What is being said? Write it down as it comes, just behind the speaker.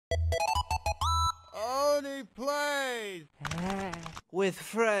OneyPlays with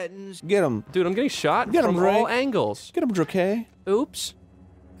friends. Get him. Dude, I'm getting shot Get him, from Ray. all angles. Get him, Drake. Oops.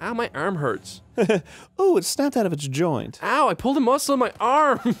 Ow, my arm hurts. Oh, it snapped out of its joint. Ow, I pulled a muscle in my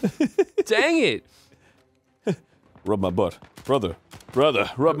arm. Dang it. Rub my butt. Brother,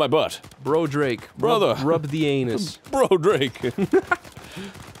 rub my butt. Bro Drake. Brother. Rub the anus. Bro, Drake.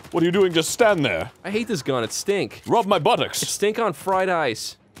 What are you doing? Just stand there. I hate this gun, it stink. Rub my buttocks. Stink on fried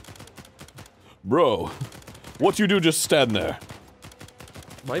ice. Bro, what you do? Just stand there.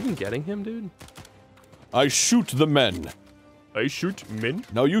 Am I even getting him, dude? I shoot the men. I shoot men?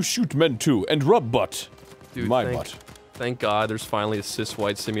 Now you shoot men too, and rub butt. Dude, my butt. Thank God there's finally a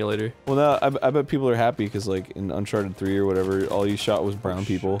cis-white simulator. Well, now, I bet people are happy because, like, in Uncharted 3 or whatever, all you shot was brown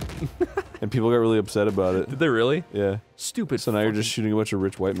people. And people got really upset about it. Did they really? Yeah. Stupid. So now you're just shooting a bunch of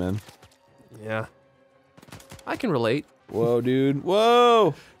rich white men. Yeah. I can relate. Whoa, dude.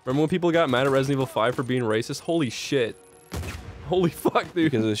 Whoa! Remember when people got mad at Resident Evil 5 for being racist? Holy shit. Holy fuck,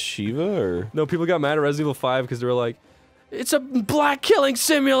 dude. Because of Shiva, or? No, people got mad at Resident Evil 5 because they were like, it's a black killing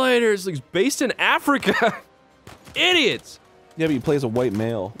simulator! It's like, based in Africa! Idiots! Yeah, but you play as a white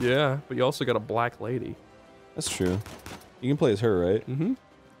male. Yeah, but you also got a black lady. That's true. You can play as her, right? Mm-hmm.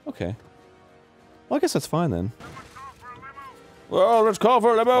 Okay. Well, I guess that's fine then. Well, let's call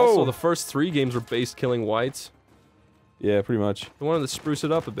for a limo! Also, the first 3 games were based killing whites. Yeah, pretty much. They wanted to spruce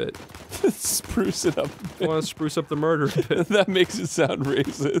it up a bit. Spruce it up. They wanted to spruce up the murder a bit. That makes it sound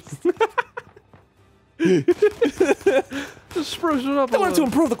racist. Just spruce it up I wanted to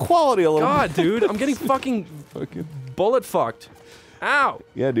improve the quality a little bit. God, dude, I'm getting fucking bullet fucked. Ow!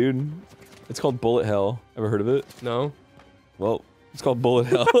 Yeah, dude. It's called Bullet Hell. Ever heard of it? No. Well, it's called Bullet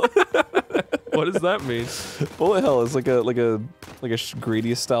Hell. What does that mean? Bullet Hell is like a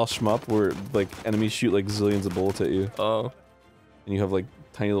Gradius style shmup where like enemies shoot like zillions of bullets at you. Oh. And you have like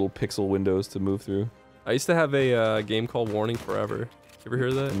tiny little pixel windows to move through. I used to have a game called Warning Forever. You ever hear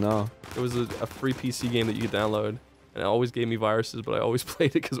of that? No. It was a free PC game that you could download. And it always gave me viruses, but I always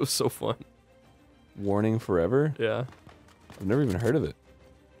played it because it was so fun. Warning Forever? Yeah. I've never even heard of it.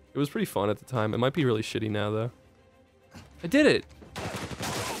 It was pretty fun at the time. It might be really shitty now, though. I did it!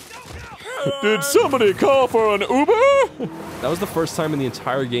 Did somebody call for an Uber? That was the first time in the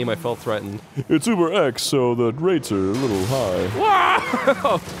entire game I felt threatened. It's Uber X, so the rates are a little high.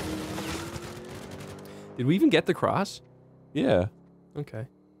 Wow! Did we even get the cross? Yeah. Okay.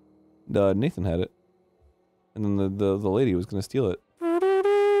 Nathan had it. And then the lady was gonna steal it.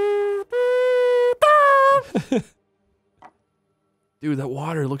 Dude, that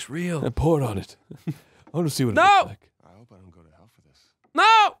water looks real. I poured on it. I want to see what it No! looks like. I hope I don't go to hell for this.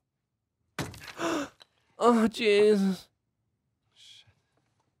 No! Oh, Jesus. Shit.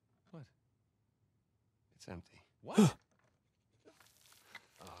 What? It's empty. What? Oh,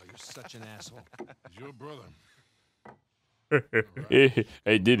 you're such an asshole. It's your brother.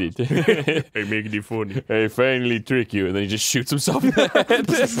 I did it. I make it funny. I finally trick you, and then he just shoots himself in the head.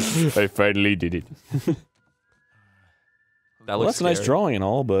 I finally did it. That Well, looks that's a nice scary. drawing and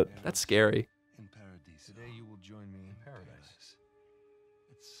all, but That's scary. In paradise. Today you will join me in paradise.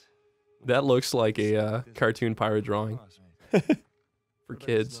 It's That looks like a cartoon pirate drawing for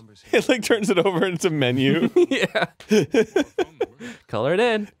kids. it like turns it over into a menu. Yeah. Color it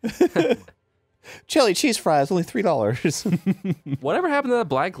in. Chili cheese fries, only $3. Whatever happened to that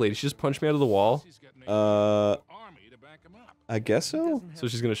black lady? She just punched me out of the wall. I guess so. So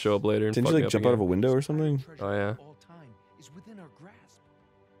she's gonna show up later and Didn't fuck you me like up jump out of a again. window or something? Oh yeah. All time is within our grasp.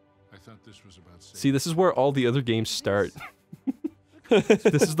 I thought this was about See, this is where all the other games start.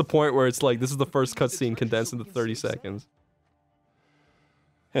 This is the point where it's like, this is the first cutscene condensed into 30 seconds.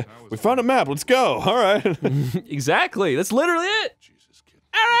 We found a map. Let's go. All right. Exactly. That's literally it. Jesus, kid.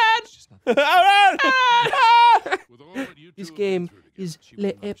 All right. With all that you This two have game been through together, is she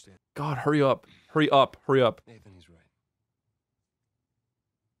wouldn't lit. understand. God, hurry up. Hurry up. Hurry up. Nathan, he's right.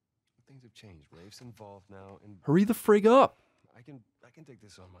 Things have changed. Rafe's involved now, and Hurry the frig up. I can take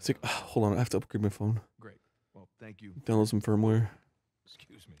this on my It's like, own. hold on. I have to upgrade my phone. Great. Well, thank you. Download some firmware.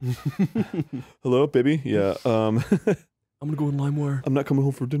 Excuse me. Hello, baby. Yeah. I'm gonna go in LimeWire. I'm not coming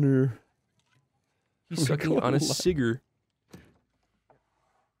home for dinner. He's sucking on a cigger.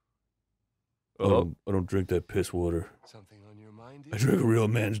 Oh. I don't drink that piss water. Something on your mind? I drink a real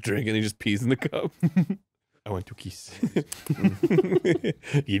man's drink, and he just pees in the cup. I want to kiss.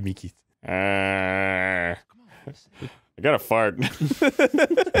 Give me kiss. I got a fart.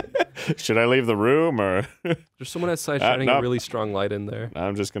 Should I leave the room or? There's someone outside shining no. a really strong light in there.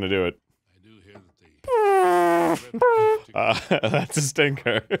 I'm just gonna do it. I do hear that they That's a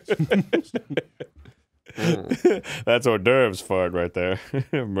stinker. That's hors d'oeuvres fart right there.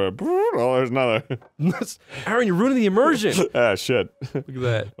 Oh, there's another. Aaron, you're ruining the immersion. Ah, shit. Look at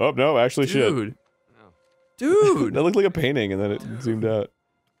that. Oh, no, actually, Dude. shit. Dude. That looked like a painting, and then it zoomed out.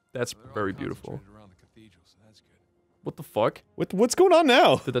 That's very beautiful. What the fuck? What's going on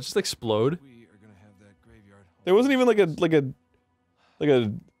now? Did that just explode? There wasn't even like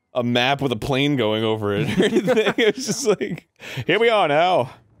a map with a plane going over it or anything. It was just like, here we are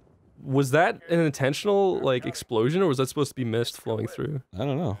now. Was that an intentional, like, explosion, or was that supposed to be mist flowing through? I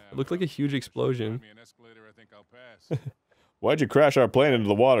don't know. It looked like a huge explosion. Why'd you crash our plane into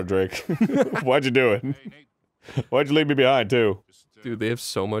the water, Drake? Why'd you do it? Why'd you leave me behind, too? Dude, they have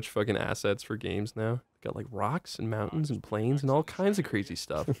so much fucking assets for games now. Got, like, rocks and mountains and planes and all kinds of crazy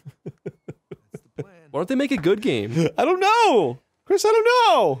stuff. Why don't they make a good game? I don't know! Chris, I don't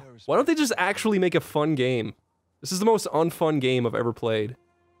know! Why don't they just actually make a fun game? This is the most unfun game I've ever played.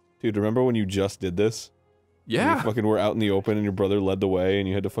 Dude, remember when you just did this? Yeah. You fucking were out in the open and your brother led the way and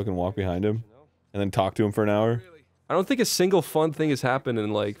you had to fucking walk behind him? And then talk to him for an hour? I don't think a single fun thing has happened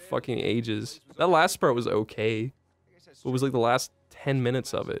in, like, fucking ages. That last part was okay. It was, like, the last 10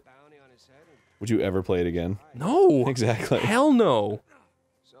 minutes of it. Would you ever play it again? No! Exactly. Hell no!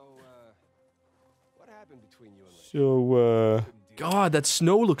 So, God, that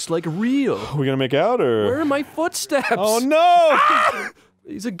snow looks like real. are we gonna make out, or? Where are my footsteps? Oh no! Ah!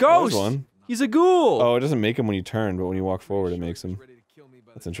 He's a ghost. There's one. He's a ghoul. Oh, it doesn't make him when you turn, but when you walk forward, it makes him.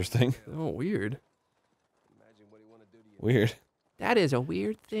 That's interesting. Oh, weird. Weird. That is a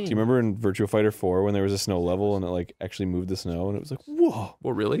weird thing. Do you remember in Virtua Fighter 4 when there was a snow level and it like actually moved the snow and it was like, whoa.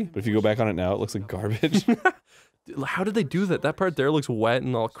 Well, really? But if you go back on it now, it looks like garbage. How did they do that? That part there looks wet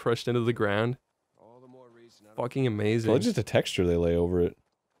and all crushed into the ground. Fucking amazing. Well, it's just a texture they lay over it.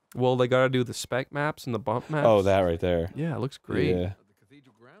 Well, they gotta do the spec maps and the bump maps. Oh, that right there. Yeah, it looks great. Yeah.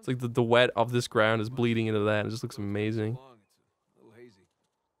 It's like the wet of this ground is bleeding into that. It just looks amazing.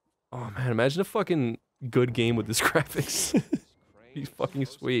 Oh man, imagine a fucking good game with this graphics. He's fucking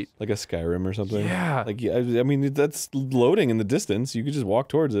sweet. Like a Skyrim or something. Yeah. Like, yeah, I mean, that's loading in the distance. You could just walk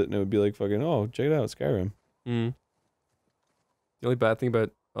towards it and it would be like fucking, oh, check it out, Skyrim. Mm. The only bad thing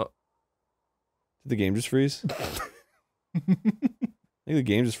about Did the game just freeze? I think the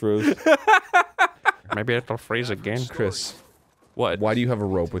game just froze. maybe it'll freeze again. Chris, What? why do you have a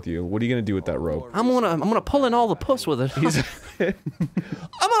rope with you? What are you gonna do with that rope? I'm gonna pull in all the puss with it.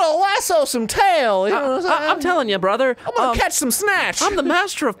 I'm gonna lasso some tail. You know what I'm saying? I'm telling you, brother. I'm gonna catch some snatch. I'm the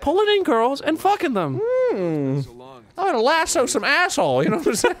master of pulling in girls and fucking them. I'm gonna lasso some asshole. You know what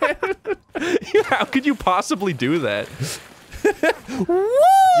I'm saying? How could you possibly do that?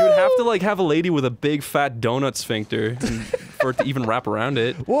 You would have to like have a lady with a big fat donut sphincter for it to even wrap around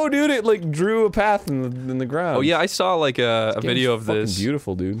it. Whoa, dude! It like drew a path in the ground. Oh yeah, I saw like a video of Fucking this.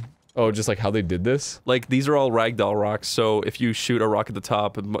 beautiful, dude. Oh, just like how they did this? Like these are all ragdoll rocks, so if you shoot a rock at the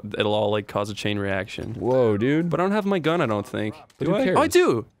top, it'll all like cause a chain reaction. Whoa, dude. But I don't have my gun, I don't think. But Do who I? cares? Oh, I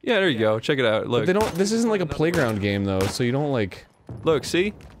do. Yeah, there you go. Check it out. Look. But they don't. This isn't like a playground game though, so you don't like. Look,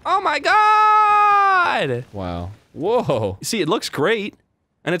 see? Oh my god! Wow. Whoa. See, it looks great,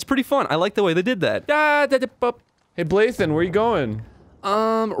 and it's pretty fun. I like the way they did that. Hey, Blathan, where you going?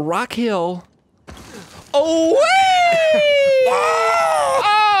 Rock Hill. Oh,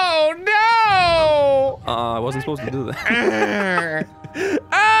 oh no! I wasn't supposed to do that.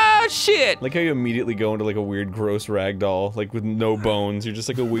 Oh shit! Like how you immediately go into like a weird, gross ragdoll, like with no bones. You're just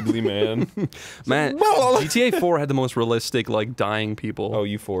like a wiggly man. Man, GTA 4 had the most realistic, like, dying people. Oh,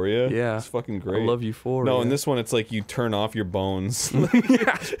 Euphoria? Yeah. It's fucking great. I love Euphoria. No, in this one, it's like you turn off your bones.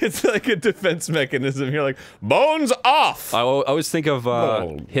 It's like a defense mechanism. You're like, bones off! I always think of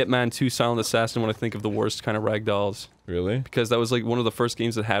Whoa. Hitman 2 Silent Assassin when I think of the worst kind of ragdolls. Really? Because that was like one of the first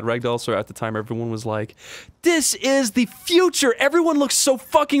games that had ragdolls, so at the time everyone was like, this is the future! Everyone looks so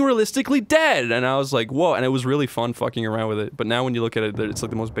fucking realistically dead! And I was like, whoa, and it was really fun fucking around with it. But now when you look at it, it's like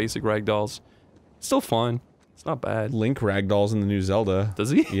the most basic ragdolls. It's still fun. It's not bad. Link ragdolls in the new Zelda.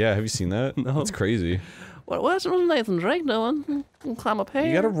 Does he? Yeah, have you seen that? No. It's crazy. What's Nathan Drake doing? Climb up here.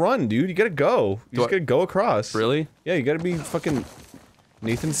 You gotta run, dude. You gotta go. You just gotta go across. Really? Yeah, you gotta be fucking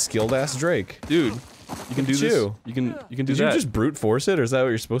Nathan skilled-ass Drake. Dude, you can do this. you. You can do Did that. you just brute force it, or is that what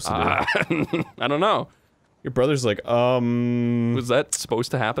you're supposed to do? I don't know. Your brother's like, Was that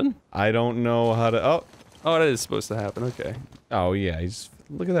supposed to happen? I don't know how to. Oh, Oh, that is supposed to happen. Okay. oh yeah. He's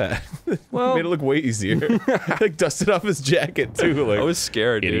look at that. Well- Made it look way easier. Like dusted off his jacket too. Like I was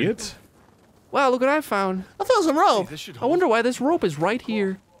scared, dude. idiot. Wow, look what I found. I found some rope. I wonder why this rope is right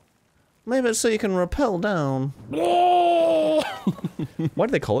here. Maybe it's so you can rappel down. Why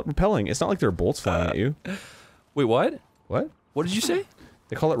do they call it rappelling? It's not like there are bolts flying at you. Wait, what? What? What did you say?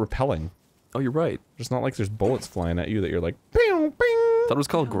 They call it rappelling. Oh, you're right. It's not like there's bullets flying at you that you're like, bing, bing. Thought it was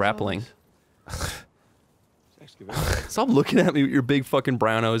called grappling. Stop looking at me with your big fucking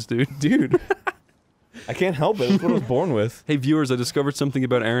brown nose, dude. Dude. I can't help it. That's what I was born with. Hey, viewers, I discovered something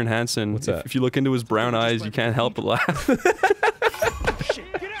about Aaron Hansen. What's that? If you look into his brown eyes, you can't help but laugh.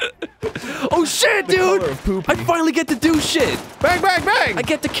 Oh shit, dude! I finally get to do shit! Bang, bang, bang! I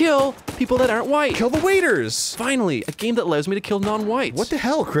get to kill people that aren't white. Kill the waiters! Finally, a game that allows me to kill non-whites. What the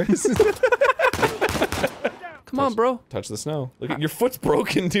hell, Chris? Come on, bro. Touch the snow. Look at your foot's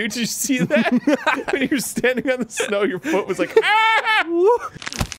broken, dude. Did you see that? When you were standing on the snow, your foot was like, ah!